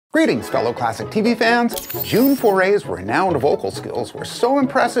Greetings, fellow classic TV fans! June Foray's renowned vocal skills were so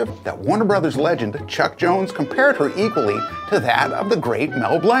impressive that Warner Brothers legend Chuck Jones compared her equally to that of the great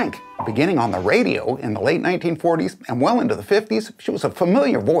Mel Blanc. Beginning on the radio in the late 1940s and well into the 50s, she was a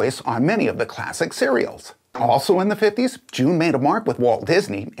familiar voice on many of the classic serials. Also in the 50s, June made a mark with Walt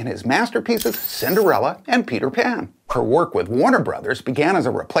Disney in his masterpieces Cinderella and Peter Pan. Her work with Warner Brothers began as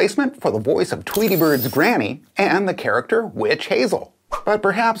a replacement for the voice of Tweety Bird's Granny and the character Witch Hazel. But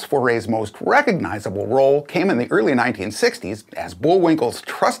perhaps Foray's most recognizable role came in the early 1960s as Bullwinkle's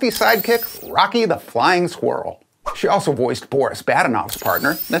trusty sidekick, Rocky the Flying Squirrel. She also voiced Boris Badanov's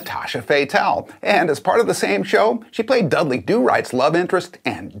partner, Natasha Fatale, and as part of the same show, she played Dudley Do-Right's love interest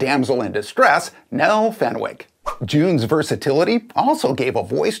and damsel in distress, Nell Fenwick. June's versatility also gave a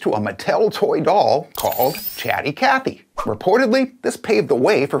voice to a Mattel toy doll called Chatty Cathy. Reportedly, this paved the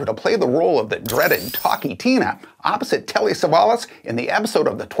way for her to play the role of the dreaded Talkie Tina opposite Telly Savalas in the episode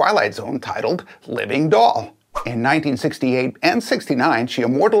of The Twilight Zone titled Living Doll. In 1968 and 69, she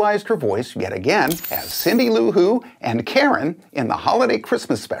immortalized her voice yet again as Cindy Lou Who and Karen in the holiday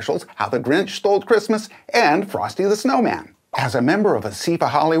Christmas specials How the Grinch Stole Christmas and Frosty the Snowman. As a member of Asifa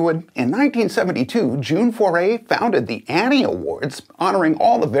Hollywood, in 1972, June Foray founded the Annie Awards, honoring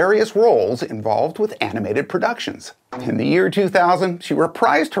all the various roles involved with animated productions. In the year 2000, she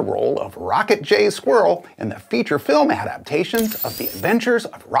reprised her role of Rocket J. Squirrel in the feature film adaptations of The Adventures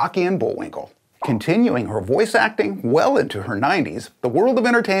of Rocky and Bullwinkle. Continuing her voice acting well into her 90s, the world of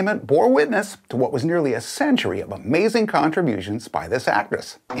entertainment bore witness to what was nearly a century of amazing contributions by this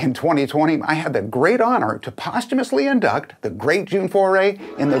actress. In 2020, I had the great honor to posthumously induct the great June Foray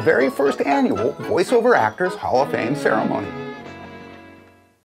in the very first annual Voiceover Actors Hall of Fame ceremony.